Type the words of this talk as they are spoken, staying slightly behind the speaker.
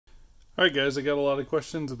Alright guys, I got a lot of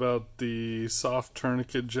questions about the Soft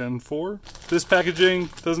Tourniquet Gen 4. This packaging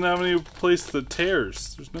doesn't have any place that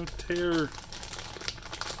tears. There's no tear.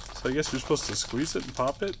 So I guess you're supposed to squeeze it and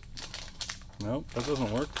pop it? Nope, that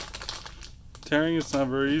doesn't work. Tearing it's not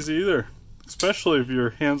very easy either. Especially if your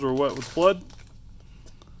hands were wet with blood.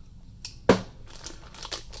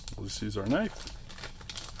 We'll just use our knife.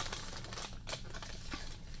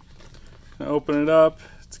 Gonna open it up.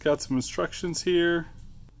 It's got some instructions here.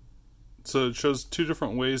 So it shows two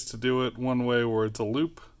different ways to do it. One way where it's a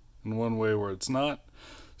loop and one way where it's not.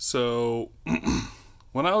 So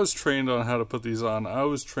when I was trained on how to put these on, I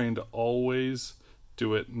was trained to always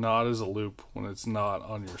do it not as a loop when it's not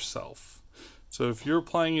on yourself. So if you're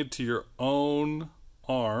applying it to your own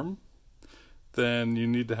arm, then you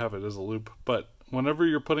need to have it as a loop. But whenever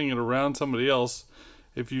you're putting it around somebody else,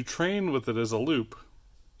 if you train with it as a loop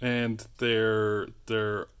and their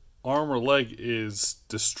arm or leg is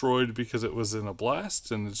destroyed because it was in a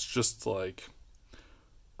blast and it's just like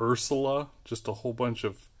Ursula, just a whole bunch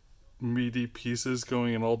of meaty pieces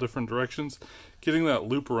going in all different directions, getting that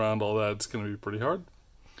loop around all that, it's going to be pretty hard.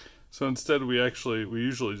 So instead we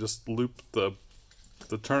usually just loop the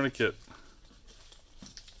tourniquet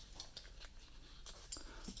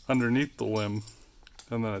underneath the limb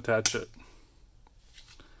and then attach it.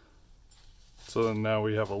 So then now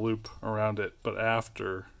we have a loop around it, but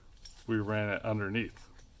after we ran it underneath.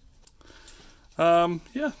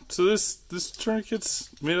 Yeah, so this tourniquet's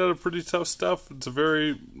made out of pretty tough stuff. It's a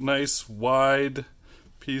very nice wide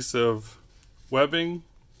piece of webbing.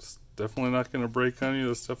 It's definitely not going to break on you.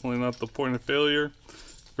 That's definitely not the point of failure.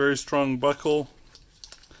 Very strong buckle.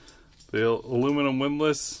 The aluminum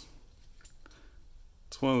windlass.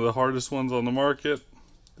 It's one of the hardest ones on the market.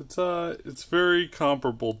 It's very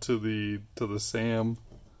comparable to the Sam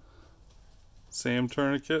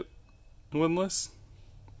tourniquet windlass.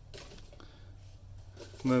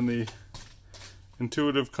 And then the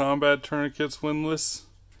Intuitive Combat Tourniquets windlass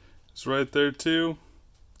is right there too.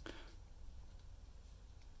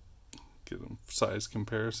 Get a size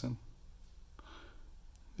comparison.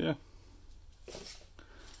 Yeah.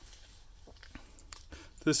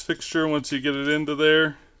 This fixture, once you get it into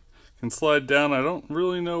there, can slide down. I don't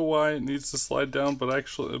really know why it needs to slide down, but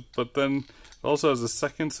then it also has a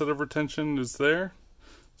second set of retention is there.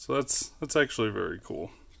 So that's actually very cool.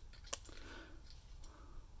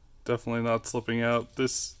 Definitely not slipping out.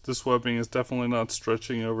 This webbing is definitely not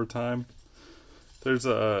stretching over time. There's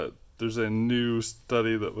a new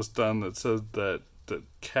study that was done that said that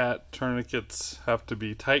cat tourniquets have to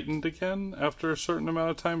be tightened again after a certain amount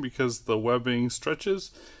of time because the webbing stretches.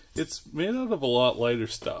 It's made out of a lot lighter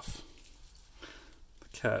stuff.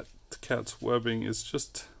 The cat's webbing is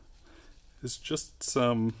just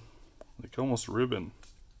some like almost ribbon.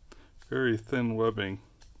 Very thin webbing.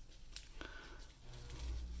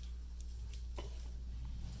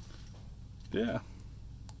 Yeah.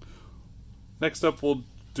 Next up we'll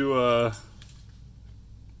do a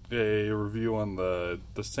review on the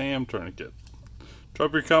Sam tourniquet.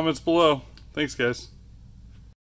 Drop your comments below. Thanks guys.